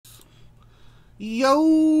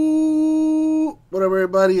Yo, what up,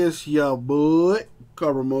 everybody? It's your boy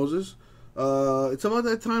Carver Moses. It's about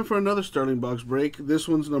that time for another Sterling box break. This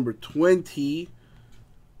one's number 20,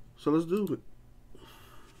 so let's do it.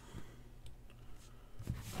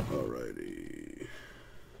 Alrighty,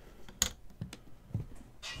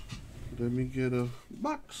 let me get a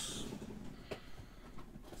box.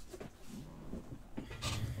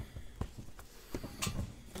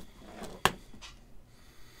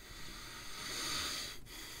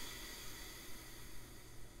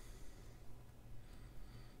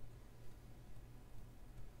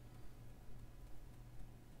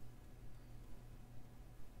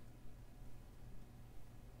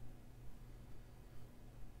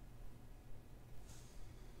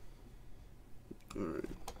 All right.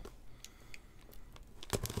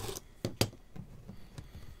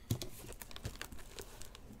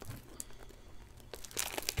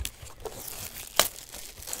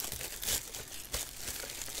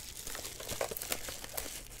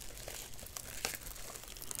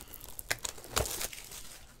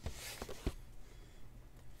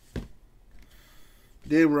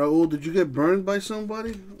 Damn, Raul, did you get burned by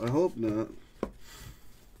somebody? I hope not.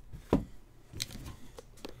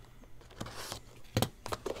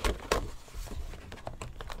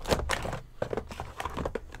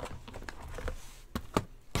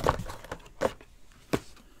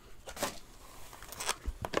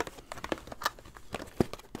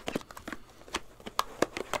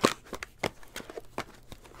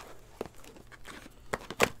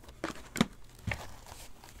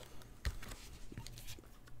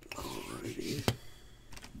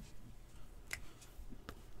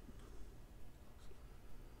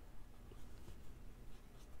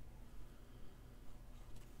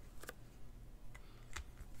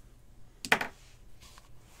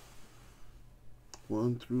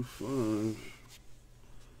 One through 5.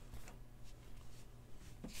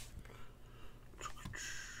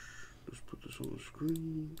 Let's put this on the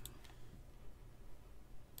screen.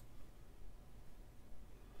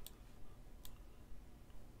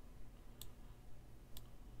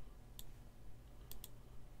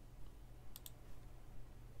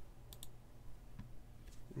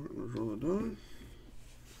 All right, let's roll it down.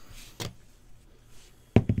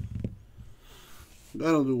 I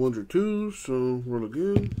don't do ones or twos, so roll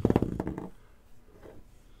again.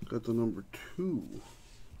 Got the number 2.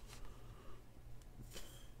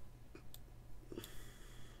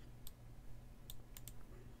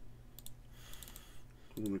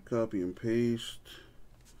 I'm gonna copy and paste.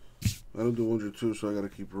 I don't do ones or twos, so I gotta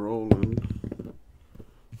keep rolling.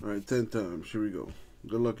 Alright, 10 times. Here we go.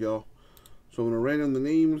 Good luck, y'all. So I'm gonna write down the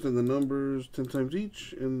names and the numbers 10 times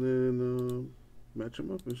each, and then match them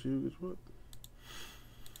up and see who gets what.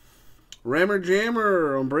 Rammer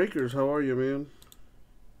Jammer on Breakers, how are you, man?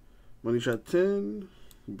 Money shot 10.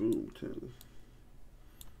 Boom, 10.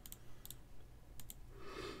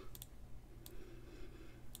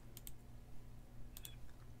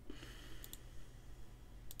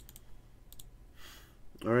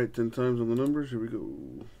 All right, 10 times on the numbers. Here we go.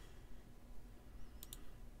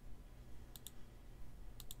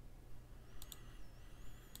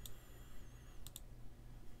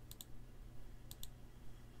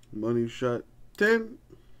 Money shot 10.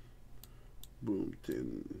 Boom,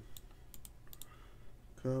 10.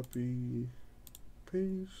 Copy,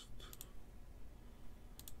 paste.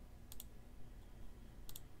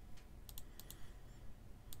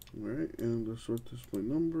 All right, and let's sort this by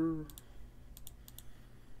number.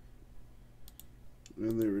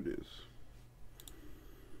 And there it is.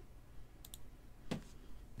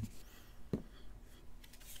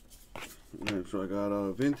 All right, so I got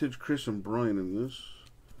Vintage, Chris, and Brian in this.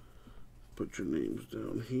 Put your names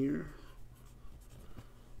down here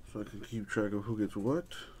so I can keep track of who gets what.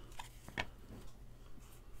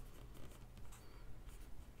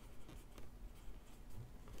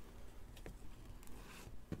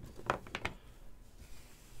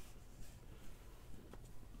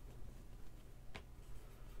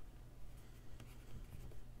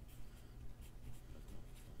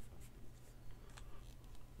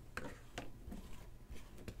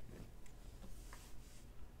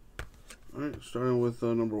 Alright, starting with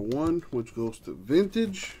number 1, which goes to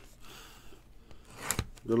Vintage.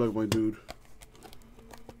 Good luck, my dude.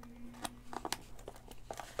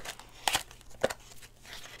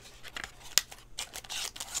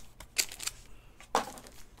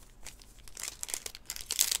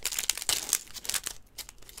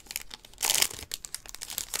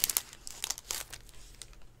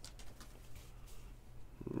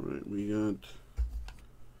 Alright, we got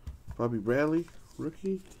Bobby Bradley,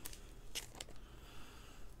 rookie.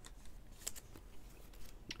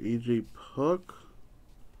 AJ Puck,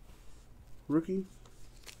 rookie.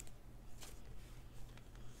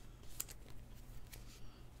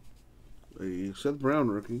 A Seth Brown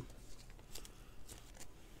rookie.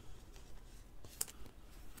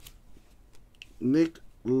 Nick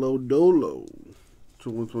Lodolo to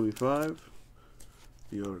 125.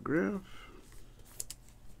 The autograph.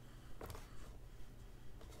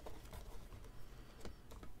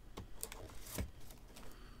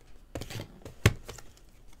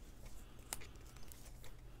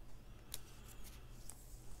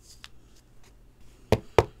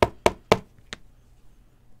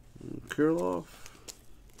 Kirilov.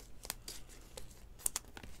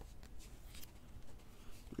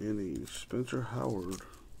 And a Spencer Howard.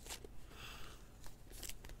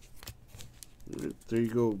 Right, there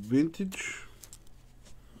you go, vintage.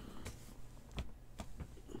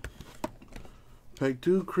 Pack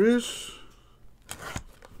 2, Chris.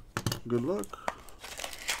 Good luck.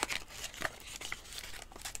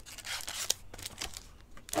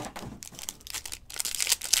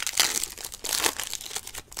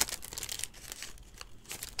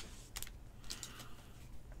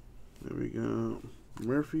 There we go.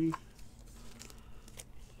 Murphy.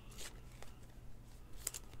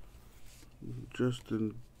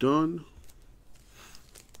 Justin Dunn.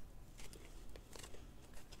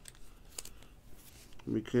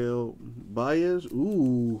 Mikael Baez.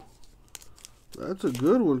 Ooh. That's a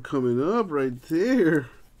good one coming up right there.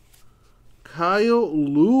 Kyle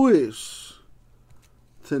Lewis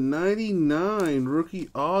to 99. Rookie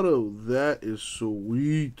auto. That is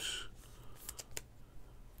sweet.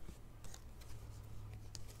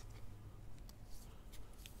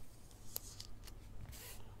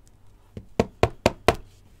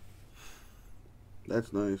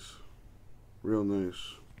 That's nice. Real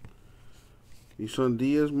nice. Isan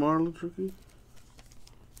Diaz Marlins rookie.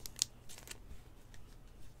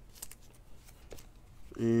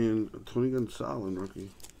 And Tony Gonsolin rookie.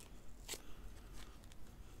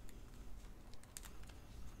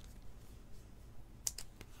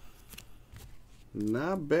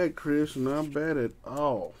 Not bad, Chris. Not bad at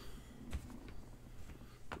all.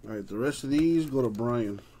 Alright, the rest of these go to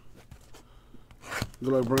Brian.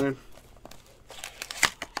 Good luck, Brian.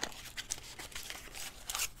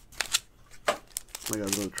 I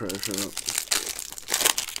gotta go trash it up.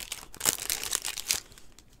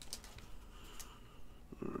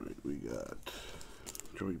 Alright, we got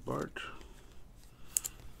Joey Bart.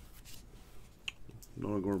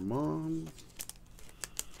 Noah Gourmand.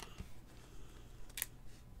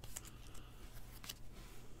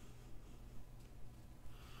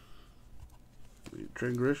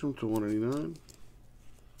 Trent Grisham to 189.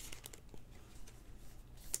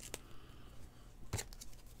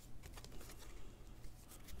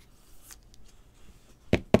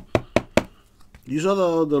 You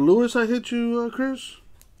saw the Lewis I hit you, Chris?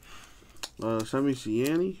 Sammy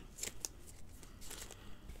Ciani.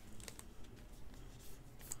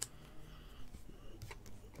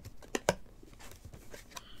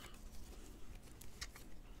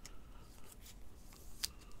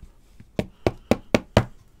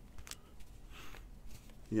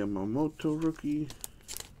 Yamamoto rookie.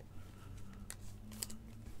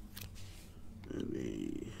 And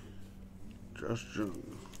a Josh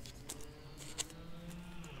Jung.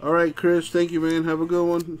 All right, Chris. Thank you, man. Have a good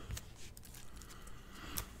one.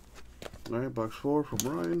 All right, box 4 from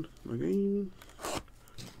Ryan again.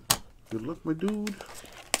 Good luck, my dude.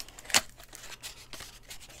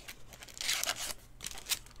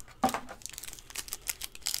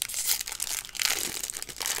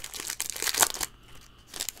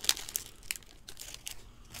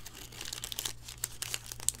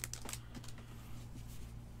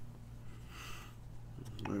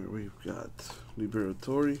 All right, we've got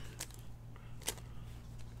Liberatore,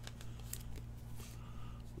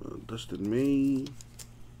 Dustin May,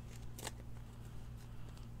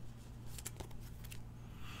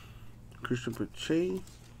 Christian Pache,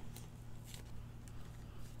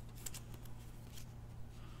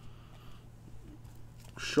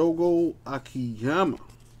 Shogo Akiyama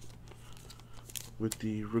with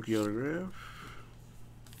the rookie autograph.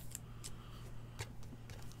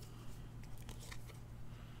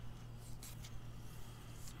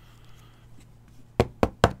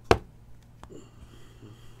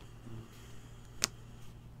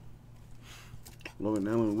 Logan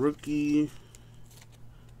Allen rookie.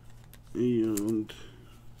 And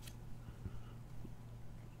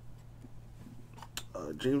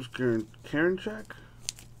James Karinchak,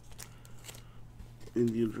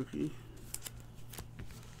 Indian rookie.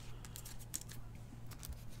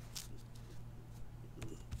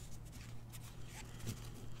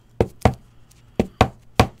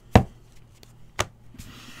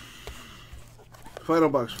 Final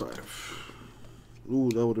box 5. Ooh,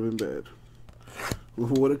 that would have been bad.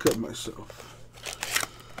 Would have cut myself.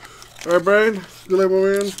 All right, Brian. Good luck, my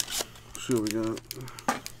man. Let's see what we got.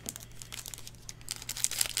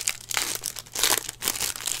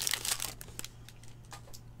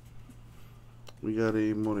 We got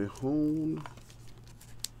a Morejon.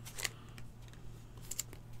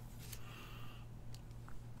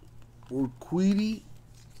 Urquidy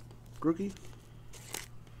rookie.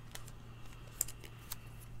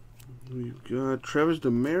 We've got Travis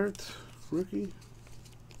Demerit rookie.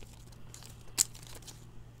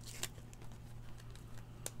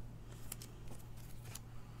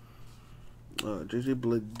 JJ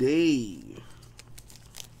Bleday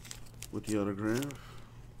with the autograph.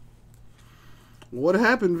 What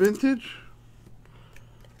happened, Vintage?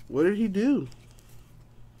 What did he do?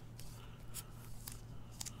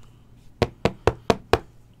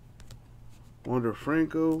 Wander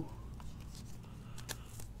Franco.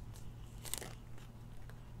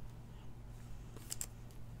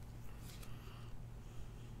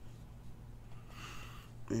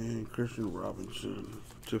 And Christian Robinson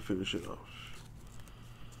to finish it off.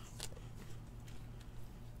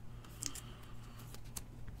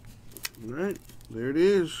 All right, there it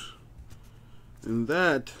is. And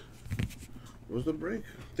that was the break.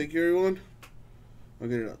 Thank you, everyone. I'll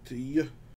get it out to you.